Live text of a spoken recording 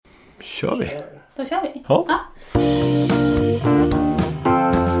kör vi. Då kör vi. Ja. Ja.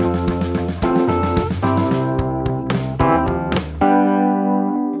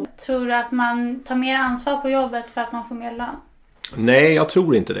 Tror du att man tar mer ansvar på jobbet för att man får mer lön? Nej, jag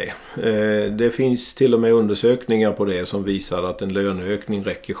tror inte det. Det finns till och med undersökningar på det som visar att en löneökning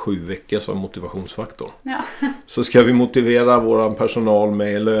räcker 7 veckor som motivationsfaktor. Ja. Så ska vi motivera vår personal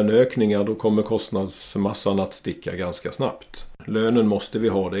med löneökningar, då kommer kostnadsmassan att sticka ganska snabbt. Lönen måste vi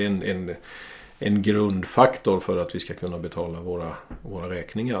ha, det är en grundfaktor för att vi ska kunna betala våra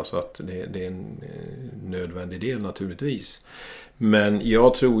räkningar. Så att det är en nödvändig del naturligtvis. Men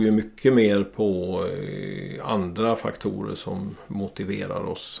jag tror ju mycket mer på andra faktorer som motiverar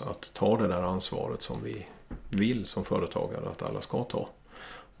oss att ta det där ansvaret som vi vill som företagare att alla ska ta.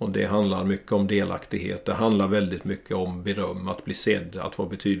 Och det handlar mycket om delaktighet. Det handlar väldigt mycket om beröm, att bli sedd, att vara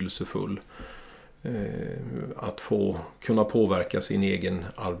betydelsefull. Att få kunna påverka sin egen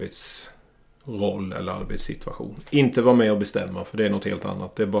arbetsroll eller arbetssituation. Inte vara med och bestämma, för det är något helt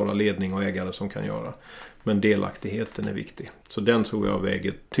annat. Det är bara ledning och ägare som kan göra. Men delaktigheten är viktig. Så den tror jag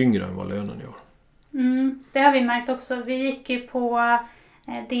väger tyngre än vad lönen gör. Det har vi märkt också. Vi gick ju på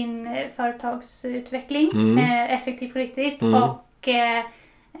din företagsutveckling effektivt på riktigt. Och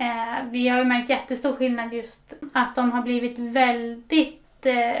vi har ju märkt jättestor skillnad just att de har blivit väldigt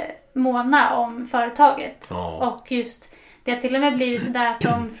måna om företaget. Ja. Och just det har till och med blivit sådär att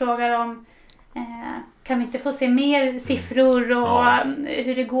de frågar om kan vi inte få se mer siffror och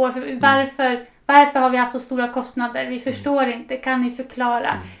hur det går. Varför har vi haft så stora kostnader? Vi förstår inte. Kan ni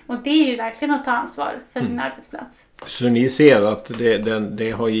förklara? Och det är ju verkligen att ta ansvar för sin arbetsplats. Så ni ser att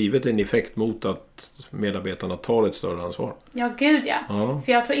det har givit en effekt mot att medarbetarna tar ett större ansvar? Ja, gud ja.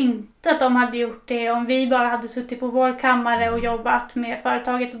 För jag tror inte att de hade gjort det om vi bara hade suttit på vår kammare och jobbat med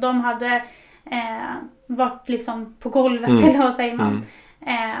företaget. Och de hade varit liksom på golvet, eller vad säger man.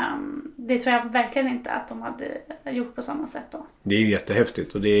 Det tror jag verkligen inte att de hade gjort på samma sätt då. Det är ju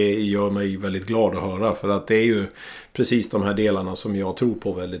jättehäftigt och det gör mig väldigt glad att höra, för att det är ju precis de här delarna som jag tror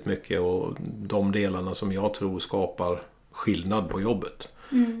på väldigt mycket, och de delarna som jag tror skapar skillnad på jobbet.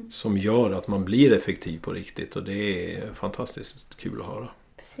 Som gör att man blir effektiv på riktigt, och det är fantastiskt kul att höra.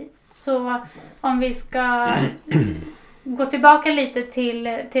 Precis. Så om vi ska gå tillbaka lite till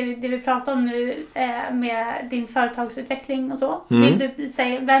det vi pratar om nu med din företagsutveckling och så. Vill du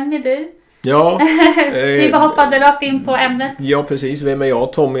säga, vem är du? Ja. Vi bara hoppade rakt in på ämnet. Ja, precis. Vem är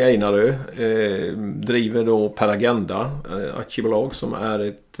jag? Tommy Einarö. Driver då Per Agenda aktiebolag, som är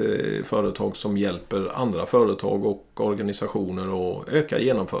ett företag som hjälper andra företag och organisationer att öka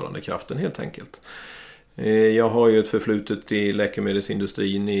genomförandekraften helt enkelt. Jag har ju ett förflutet i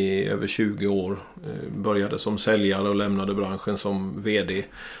läkemedelsindustrin i över 20 år. Började som säljare och lämnade branschen som vd.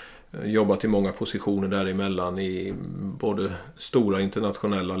 Jobbat i många positioner däremellan i både stora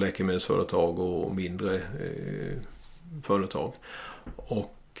internationella läkemedelsföretag och mindre företag.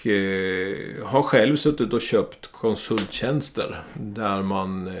 Och har själv suttit och köpt konsulttjänster där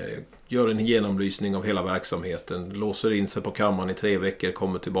man gör en genomlysning av hela verksamheten, låser in sig på kammaren i 3 veckor,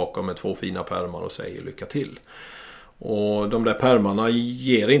 kommer tillbaka med 2 fina pärmar och säger lycka till. Och de där pärmarna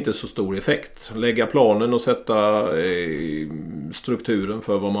ger inte så stor effekt. Lägga planen och sätta strukturen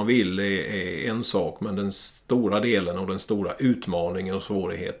för vad man vill är en sak, men den stora delen och den stora utmaningen och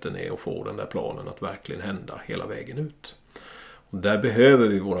svårigheten är att få den där planen att verkligen hända hela vägen ut. Och där behöver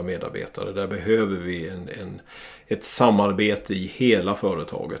vi våra medarbetare, där behöver vi ett samarbete i hela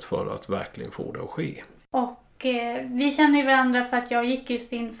företaget för att verkligen få det att ske. Och vi känner ju varandra för att jag gick just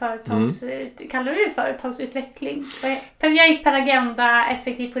din kallar du det företagsutveckling? Jag gick Per Agenda,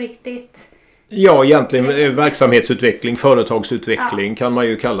 effektivt på riktigt. Ja, egentligen verksamhetsutveckling, företagsutveckling kan man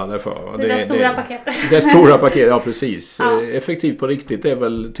ju kalla det för. Det stora paketet. Det stora paketet, ja precis. Ja. Effektivt på riktigt är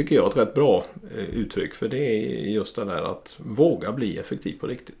väl, tycker jag, ett rätt bra uttryck. För det är just det där att våga bli effektiv på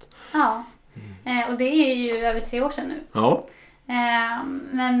riktigt. Ja, och det är ju över 3 år sedan nu. Ja.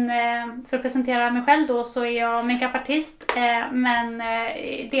 Men för att presentera mig själv då, så är jag makeupartist, men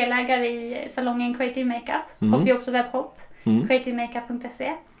delägare i salongen Creative Makeup. Och vi är också webbshop,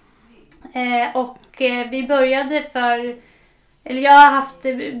 creativemakeup.se. Och vi började eller jag har haft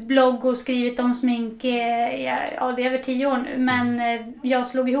blogg och skrivit om smink, det är över 10 år nu. Men jag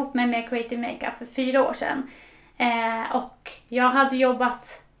slog ihop mig med Creative Makeup för 4 år sedan. Och jag hade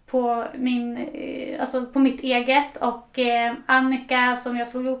jobbat på mitt eget, och Annika som jag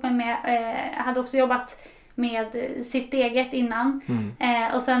slog ihop mig med hade också jobbat med sitt eget innan.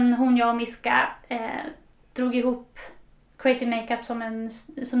 Och sen jag och Miska drog ihop Creative Makeup som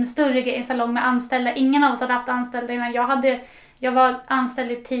en större salong med anställda. Ingen av oss hade haft anställda innan. Jag var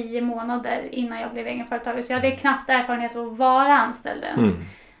anställd i 10 månader innan jag blev egenföretagare, så jag hade knappt erfarenhet av att vara anställd ens.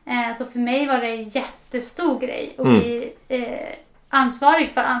 Så för mig var det en jättestor grej att bli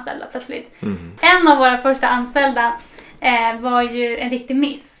ansvarig för anställda plötsligt. En av våra första anställda var ju en riktig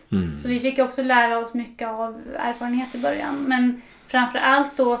miss. Så vi fick också lära oss mycket av erfarenhet i början. Men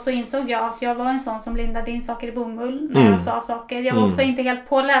framförallt då så insåg jag att jag var en sån som lindade in saker i bomull när jag sa saker. Jag var också inte helt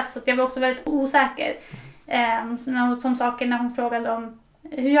påläst, så jag var också väldigt osäker. Som saker när hon frågade om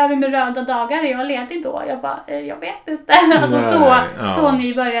hur gör vi med röda dagar? Är jag ledig då? Jag bara, jag vet inte. Alltså så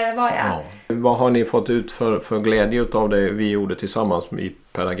nybörjare var jag. Ja. Vad har ni fått ut för glädje av det vi gjorde tillsammans i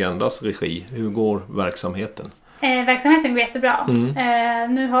Per Agendas regi? Hur går verksamheten? Verksamheten går jättebra.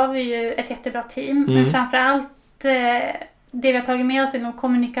 Nu har vi ju ett jättebra team. Men framförallt det vi har tagit med oss inom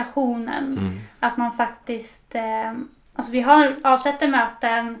kommunikationen. Att man faktiskt... alltså vi avsätter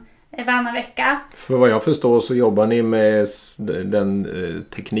möten varannan vecka. För vad jag förstår så jobbar ni med den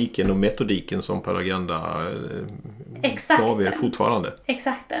tekniken och metodiken som Per Agenda gav er fortfarande.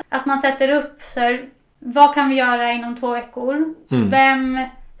 Exakt. Att man sätter upp för vad kan vi göra inom 2 veckor? Vem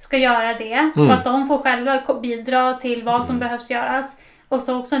ska göra det? Och att de får själva bidra till vad som behövs göras. Och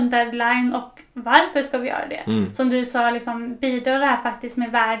så också en deadline och varför ska vi göra det? Som du sa, liksom, bidrar det här faktiskt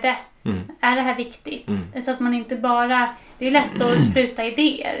med värde? Är det här viktigt? Så att man inte bara... Det är lätt att spruta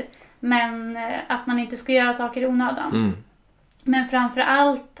idéer. Men att man inte ska göra saker i onödan. Men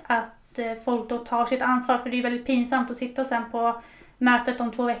framförallt att folk då tar sitt ansvar. För det är väldigt pinsamt att sitta sen på mötet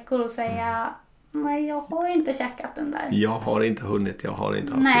om 2 veckor och säga... Nej, jag har inte checkat den där. Jag har inte hunnit, jag har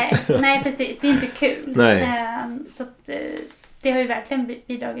inte haft det. Nej, precis. Det är inte kul. Nej. Så att, det har ju verkligen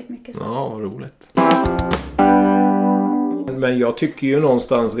bidragit mycket. Så. Ja, vad roligt. Men jag tycker ju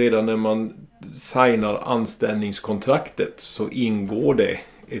någonstans redan när man signar anställningskontraktet så ingår det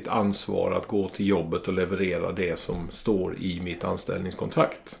ett ansvar att gå till jobbet och leverera det som står i mitt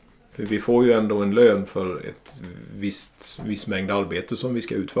anställningskontrakt. För vi får ju ändå en lön för ett viss mängd arbete som vi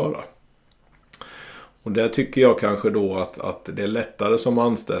ska utföra. Och där tycker jag kanske då att det är lättare som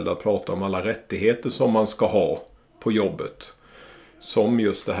anställd att prata om alla rättigheter som man ska ha på jobbet. Som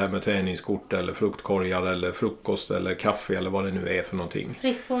just det här med träningskort eller fruktkorgar eller frukost eller kaffe eller vad det nu är för någonting.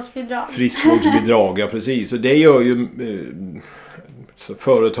 Friskvårdsbidrag. Friskvårdsbidrag, ja precis. Och det gör ju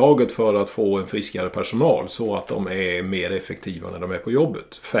företaget för att få en friskare personal så att de är mer effektiva när de är på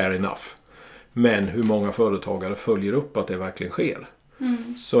jobbet. Fair enough. Men hur många företagare följer upp att det verkligen sker?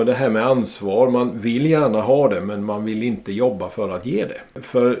 Så det här med ansvar, man vill gärna ha det men man vill inte jobba för att ge det.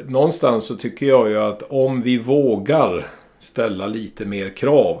 För någonstans så tycker jag ju att om vi vågar ställa lite mer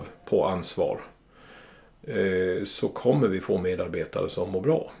krav på ansvar så kommer vi få medarbetare som mår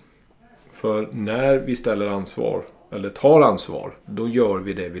bra. För när vi ställer ansvar eller tar ansvar, då gör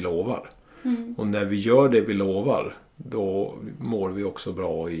vi det vi lovar. Och när vi gör det vi lovar, då mår vi också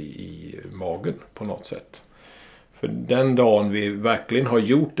bra i magen på något sätt. För den dagen vi verkligen har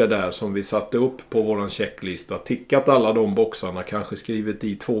gjort det där som vi satte upp på våran checklista, tickat alla de boxarna, kanske skrivit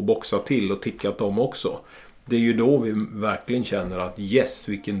i 2 boxar till och tickat dem också. Det är ju då vi verkligen känner att yes,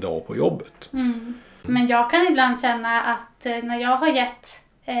 vilken dag på jobbet. Men jag kan ibland känna att när jag har gett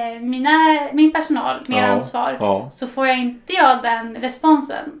min personal mer ansvar så får jag inte den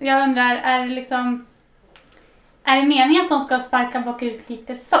responsen. Jag undrar, är det meningen att de ska sparka bakut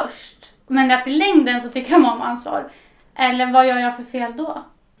lite först? Men att i längden så tycker de om ansvar. Eller vad gör jag för fel då?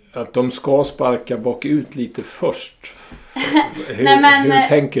 Att de ska sparka bakut lite först. Hur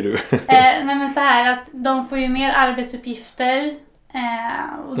tänker du? Nej men så här att de får ju mer arbetsuppgifter.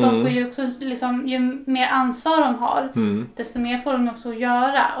 Och de får ju också ju mer ansvar de har. Desto mer får de också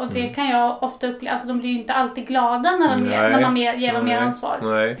göra. Och det kan jag ofta uppleva. Alltså de blir ju inte alltid glada när man ger dem mer ansvar.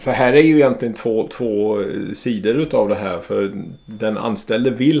 Nej. För här är ju egentligen två sidor utav det här. För den anställde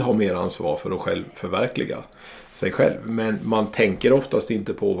vill ha mer ansvar för att själv förverkliga sig själv. Men man tänker oftast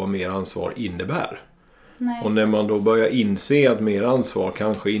inte på vad mer ansvar innebär. Nej. Och när man då börjar inse att mer ansvar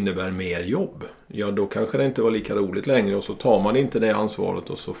kanske innebär mer jobb, ja då kanske det inte var lika roligt längre och så tar man inte det ansvaret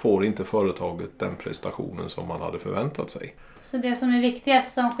och så får inte företaget den prestationen som man hade förväntat sig. Så det som är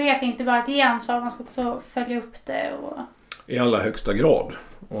viktigast som chef är inte bara att ge ansvar, man ska också följa upp det? I allra högsta grad.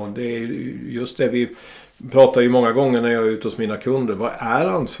 Och det är just det vi pratar ju många gånger när jag är ute hos mina kunder, vad är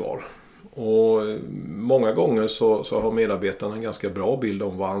ansvar? Och många gånger så har medarbetarna en ganska bra bild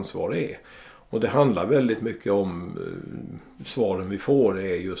om vad ansvar är. Och det handlar väldigt mycket om svaren vi får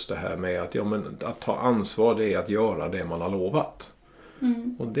är just det här med att ta ansvar, det är att göra det man har lovat.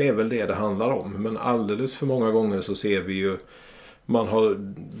 Och det är väl det handlar om. Men alldeles för många gånger så ser vi ju man har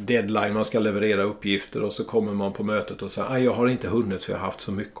deadline, man ska leverera uppgifter och så kommer man på mötet och säger jag har inte hunnit för jag har haft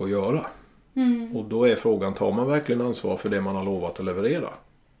så mycket att göra. Och då är frågan, tar man verkligen ansvar för det man har lovat att leverera?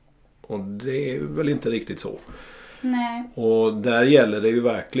 Och det är väl inte riktigt så. Nej. Och där gäller det ju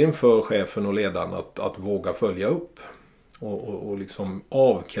verkligen för chefen och ledaren att våga följa upp. Och liksom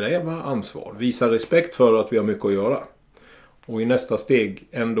avkräva ansvar. Visa respekt för att vi har mycket att göra. Och i nästa steg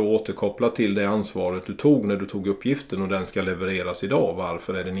ändå återkoppla till det ansvaret du tog när du tog uppgiften och den ska levereras idag.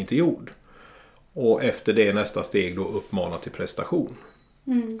 Varför är den inte gjord? Och efter det nästa steg då uppmana till prestation.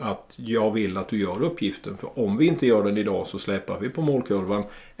 Att jag vill att du gör uppgiften. För om vi inte gör den idag så släpar vi på målkurvan.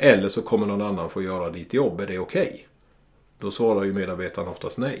 Eller så kommer någon annan få göra ditt jobb. Är det okej? Då svarar ju medarbetaren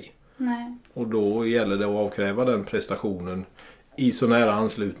oftast nej. Nej. Och då gäller det att avkräva den prestationen i så nära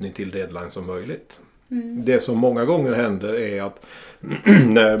anslutning till deadline som möjligt. Det som många gånger händer är att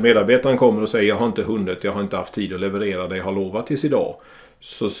när medarbetaren kommer och säger jag har inte hunnit, jag har inte haft tid att leverera det jag har lovat tills idag.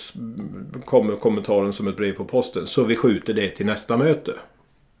 Så kommer kommentaren som ett brev på posten. Så vi skjuter det till nästa möte.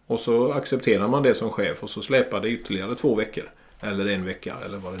 Och så accepterar man det som chef och så släpar det ytterligare 2 veckor. Eller 1 vecka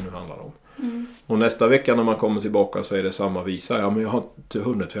eller vad det nu handlar om. Och nästa vecka när man kommer tillbaka så är det samma visa. Ja men jag har inte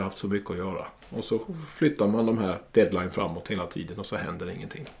hunnit, vi har haft så mycket att göra. Och så flyttar man de här deadline framåt hela tiden och så händer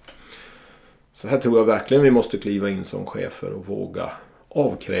ingenting. Så här tror jag verkligen vi måste kliva in som chefer och våga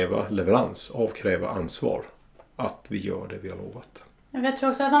avkräva leverans, avkräva ansvar. Att vi gör det vi har lovat. Jag tror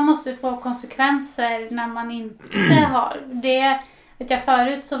också att man måste få konsekvenser när man inte har. Det vet jag,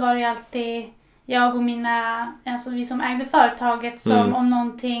 förut så var det alltid jag och alltså vi som ägde företaget som om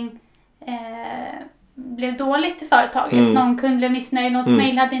någonting blev dåligt i företaget. Någon kund blev missnöjd, något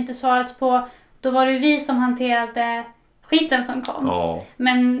mejl hade inte svarats på. Då var det vi som hanterade skiten som kom. Ja.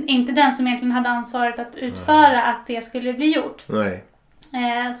 Men inte den som egentligen hade ansvaret att utföra att det skulle bli gjort. Nej.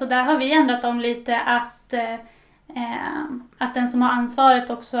 Så där har vi ändrat om lite att den som har ansvaret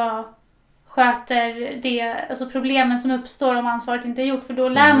också sköter det, alltså problemen som uppstår om ansvaret inte är gjort. För då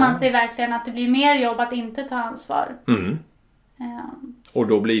lär man sig verkligen att det blir mer jobb att inte ta ansvar. Och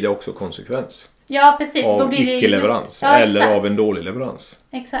då blir det också konsekvens. Ja, precis. Av då blir det icke-leverans. Ja, eller exakt. av en dålig leverans.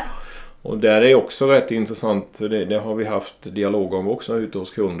 Exakt. Och där är också rätt intressant, det har vi haft dialog om också ute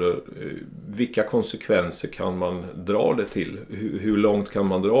hos kunder. Vilka konsekvenser kan man dra det till? Hur långt kan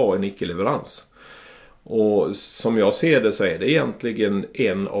man dra en icke-leverans? Och som jag ser det så är det egentligen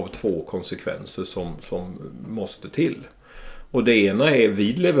 1 av 2 konsekvenser som måste till. Och det ena är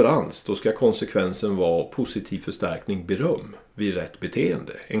vid leverans, då ska konsekvensen vara positiv förstärkning, beröm vid rätt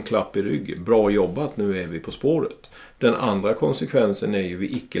beteende. En klapp i ryggen, bra jobbat, nu är vi på spåret. Den andra konsekvensen är ju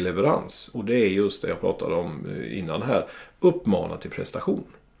vid icke-leverans. Och det är just det jag pratade om innan här. Uppmana till prestation.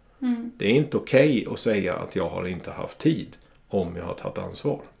 Det är inte okej att säga att jag har inte haft tid om jag har tagit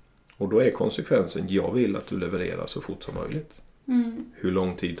ansvar. Och då är konsekvensen, jag vill att du levererar så fort som möjligt. Hur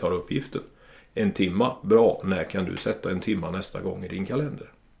lång tid tar uppgiften? 1 timma, bra. När kan du sätta 1 timma nästa gång i din kalender?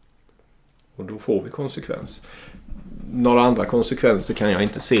 Och då får vi konsekvens. Några andra konsekvenser kan jag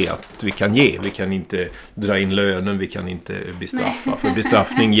inte se att vi kan ge. Vi kan inte dra in lönen, vi kan inte bestraffa. För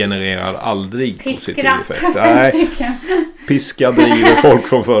bestraffning genererar aldrig positiv effekt. Nej, piska driver folk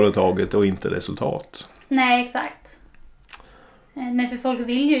från företaget och inte resultat. Nej, exakt. Nej, för folk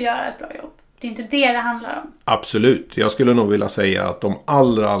vill ju göra ett bra jobb. Det är inte det handlar om. Absolut. Jag skulle nog vilja säga att de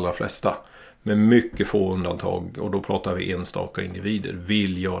allra flesta, med mycket få undantag, och då pratar vi enstaka individer,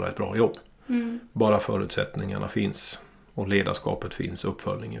 vill göra ett bra jobb. Bara förutsättningarna finns. Och ledarskapet finns,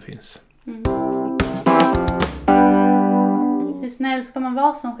 uppföljningen finns. Hur snäll ska man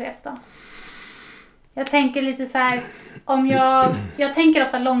vara som chef då? Jag tänker lite så här, om jag tänker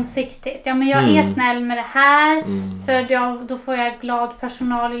ofta långsiktigt. Ja, men jag är snäll med det här. För då får jag glad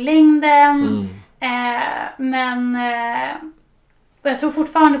personal i längden. Och jag tror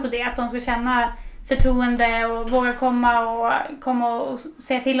fortfarande på det, att de ska känna förtroende och våga komma och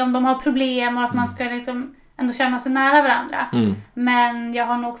säga till om de har problem. Och att man ska liksom ändå känna sig nära varandra. Men jag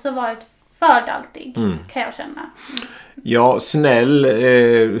har nog också varit för daltig, kan jag känna. Ja, snäll.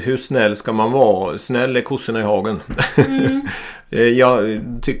 Hur snäll ska man vara? Snäll är kossorna i hagen. Jag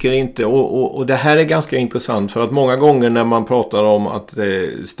tycker inte, och det här är ganska intressant, för att många gånger när man pratar om att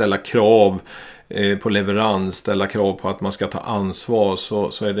ställa krav på leverans, ställa krav på att man ska ta ansvar,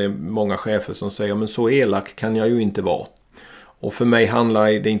 så är det många chefer som säger, men så elak kan jag ju inte vara. Och för mig handlar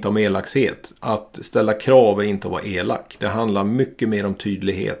det inte om elakshet. Att ställa krav är inte att vara elak. Det handlar mycket mer om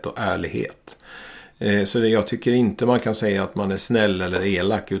tydlighet och ärlighet. Så jag tycker inte man kan säga att man är snäll eller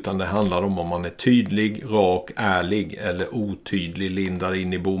elak, utan det handlar om man är tydlig, rak, ärlig eller otydlig, lindar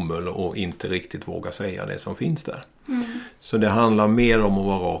in i bomull och inte riktigt vågar säga det som finns där. Så det handlar mer om att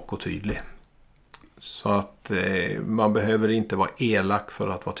vara rak och tydlig. Så att man behöver inte vara elak för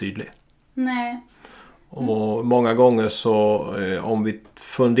att vara tydlig. Nej. Och många gånger så, om vi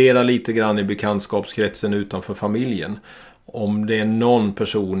funderar lite grann i bekantskapskretsen utanför familjen, Om det är någon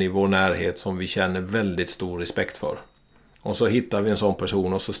person i vår närhet som vi känner väldigt stor respekt för. Och så hittar vi en sån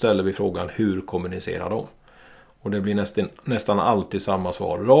person och så ställer vi frågan, hur kommunicerar de? Och det blir nästan alltid samma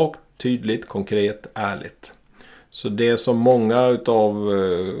svar. Rakt, tydligt, konkret, ärligt. Så det som många utav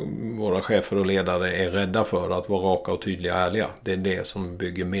våra chefer och ledare är rädda för, att vara raka och tydliga och ärliga. Det är det som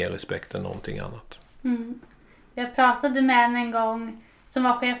bygger mer respekt än någonting annat. Jag pratade med en gång som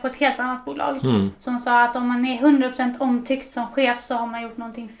var chef på ett helt annat bolag. Som sa att om man är 100% omtyckt som chef så har man gjort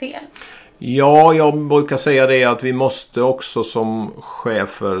någonting fel. Ja, jag brukar säga det att vi måste också som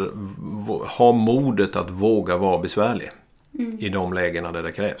chefer ha modet att våga vara besvärlig i de lägena där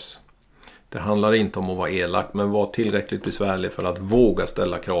det krävs. Det handlar inte om att vara elak, men vara tillräckligt besvärlig för att våga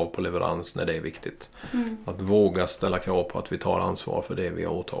ställa krav på leverans när det är viktigt. Att våga ställa krav på att vi tar ansvar för det vi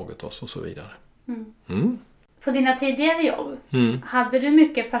har åtagit oss och så vidare. På dina tidigare jobb, hade du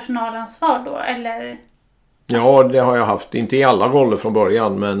mycket personalansvar då? Eller? Ja, det har jag haft. Inte i alla roller från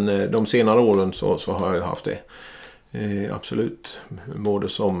början, men de senare åren så har jag haft det. Absolut. Både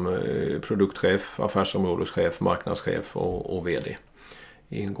som produktchef, affärsområdeschef, marknadschef och vd.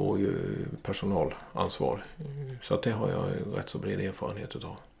 Ingår ju personalansvar. Så att det har jag rätt så bred erfarenhet utav.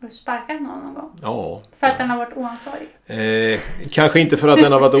 Har du sparkat någon gång? Ja. För att den har varit oansvarig? Kanske inte för att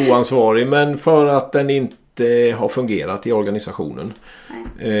den har varit oansvarig, men för att den inte har fungerat i organisationen.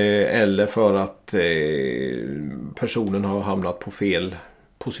 Eller för att personen har hamnat på fel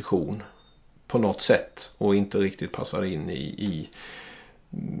position på något sätt och inte riktigt passar in i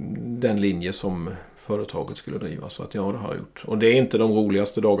den linje som företaget skulle driva. Så att ja, det har jag gjort. Och det är inte de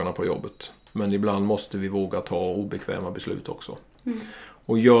roligaste dagarna på jobbet. Men ibland måste vi våga ta obekväma beslut också.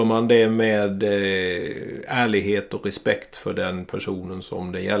 Och gör man det med ärlighet och respekt för den personen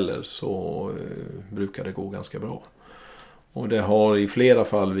som det gäller, så brukar det gå ganska bra. Och det har i flera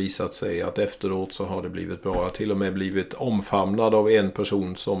fall visat sig att efteråt så har det blivit bra. Jag har till och med blivit omfamnad av en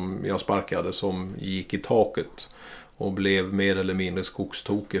person som jag sparkade, som gick i taket och blev mer eller mindre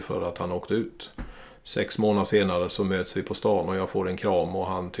skogstokig för att han åkte ut. 6 månader senare så möts vi på stan och jag får en kram och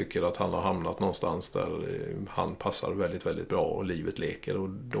han tycker att han har hamnat någonstans där han passar väldigt, väldigt bra och livet leker, och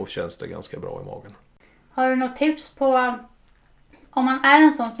då känns det ganska bra i magen. Har du något tips på om man är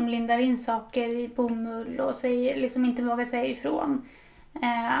en sån som lindar in saker i bomull och säger, liksom inte vågar säga ifrån?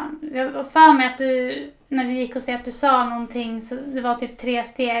 Jag var för mig att du, när vi gick och sa att du sa någonting, så det var typ 3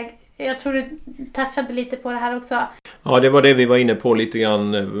 steg. Jag tror du touchade lite på det här också. Ja, det var det vi var inne på lite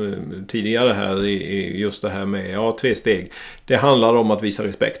grann tidigare här, i just det här med 3 steg. Det handlar om att visa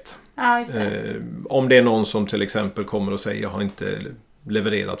respekt. Ja, just det. Om det är någon som till exempel kommer och säger jag har inte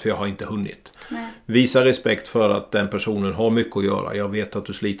levererat för jag har inte hunnit. Nej. Visa respekt för att den personen har mycket att göra. Jag vet att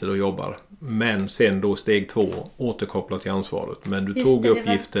du sliter och jobbar. Men sen då steg 2, återkoppla till ansvaret. Men du tog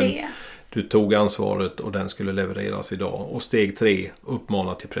uppgiften, du tog ansvaret och den skulle levereras idag. Och steg 3,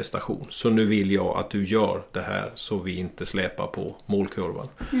 uppmana till prestation. Så nu vill jag att du gör det här så vi inte släpar på målkurvan.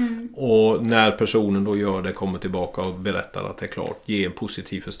 Och när personen då gör det, kommer tillbaka och berättar att det är klart, ge en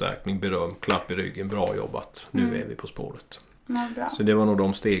positiv förstärkning, beröm, klapp i ryggen, bra jobbat. Nu är vi på spåret. Ja, bra. Så det var nog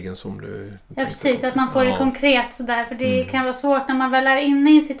de stegen som du... Ja, precis. Att man får det konkret sådär. För det kan vara svårt när man väl är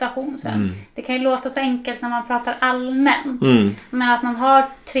inne i en situation sen. Det kan ju låta så enkelt när man pratar allmänt. Men att man har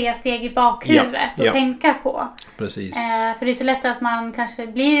 3 steg i bakhuvudet att tänka på. Precis. För det är så lätt att man kanske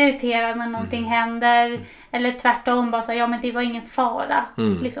blir irriterad när någonting händer. Eller tvärtom bara säga, men det var ingen fara.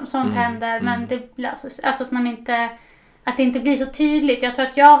 Liksom, sånt händer. Men det löses. Alltså att man inte... Att det inte blir så tydligt. Jag tror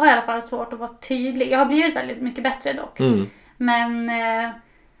att jag har i alla fall svårt att vara tydlig. Jag har blivit väldigt mycket bättre dock. Men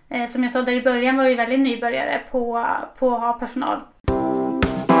som jag sa där i början var jag väldigt nybörjare på att ha personal.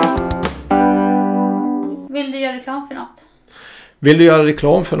 Vill du göra reklam för något? Vill du göra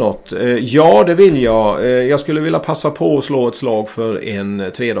reklam för något? Ja, det vill jag. Jag skulle vilja passa på att slå ett slag för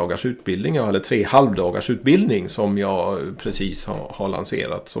en 3 dagars utbildning, eller 3 halvdagars utbildning som jag precis har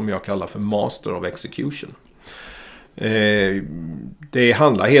lanserat, som jag kallar för Master of Execution. Det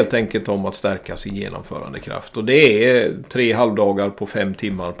handlar helt enkelt om att stärka sin genomförandekraft, och det är 3 halvdagar på 5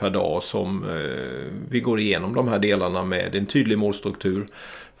 timmar per dag som vi går igenom de här delarna med en tydlig målstruktur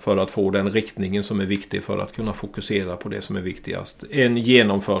för att få den riktningen som är viktig för att kunna fokusera på det som är viktigast. En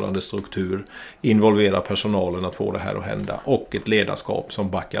genomförande struktur, involvera personalen att få det här att hända, och ett ledarskap som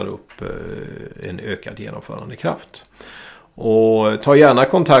backar upp en ökad genomförandekraft. Och ta gärna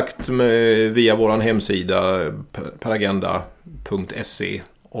kontakt via vår hemsida peragenda.se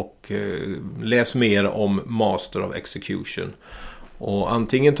och läs mer om Master of Execution. Och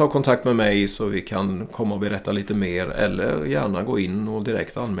antingen ta kontakt med mig så vi kan komma och berätta lite mer, eller gärna gå in och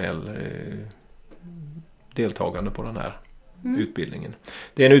direkt anmäl deltagande på den här utbildningen.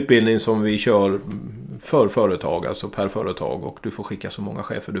 Det är en utbildning som vi kör för företag, alltså per företag, och du får skicka så många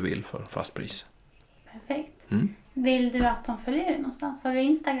chefer du vill för fast pris. Perfekt. Vill du att de följer dig någonstans? Har du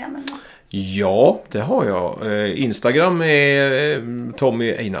Instagram eller något? Ja, det har jag. Instagram är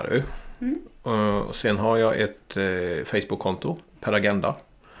Tommy Einarö. Och sen har jag ett Facebook-konto, Per Agenda.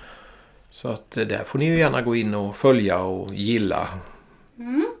 Så att där får ni ju gärna gå in och följa och gilla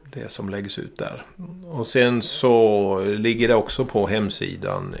det som läggs ut där. Och sen så ligger det också på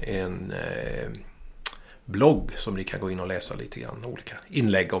hemsidan en blogg som ni kan gå in och läsa lite grann, olika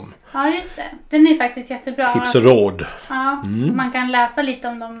inlägg om. Ja, just det. Den är faktiskt jättebra. Tips och råd. Ja, man kan läsa lite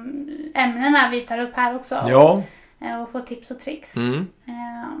om de ämnena vi tar upp här också. Ja. Och få tips och tricks.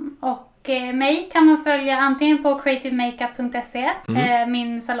 Och mig kan man följa antingen på creativemakeup.se,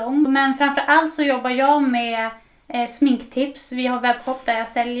 min salong. Men framförallt så jobbar jag med sminktips. Vi har webbshop där jag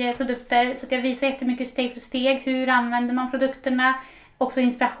säljer produkter. Så att jag visar jättemycket steg för steg. Hur använder man produkterna? Också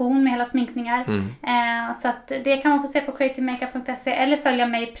inspiration med hela sminkningar. Så att det kan man också se på creativemakeup.se. Eller följa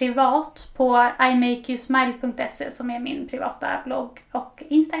mig privat på imakeyousmile.se som är min privata blogg och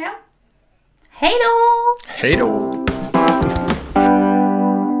Instagram. Hej då! Hej då!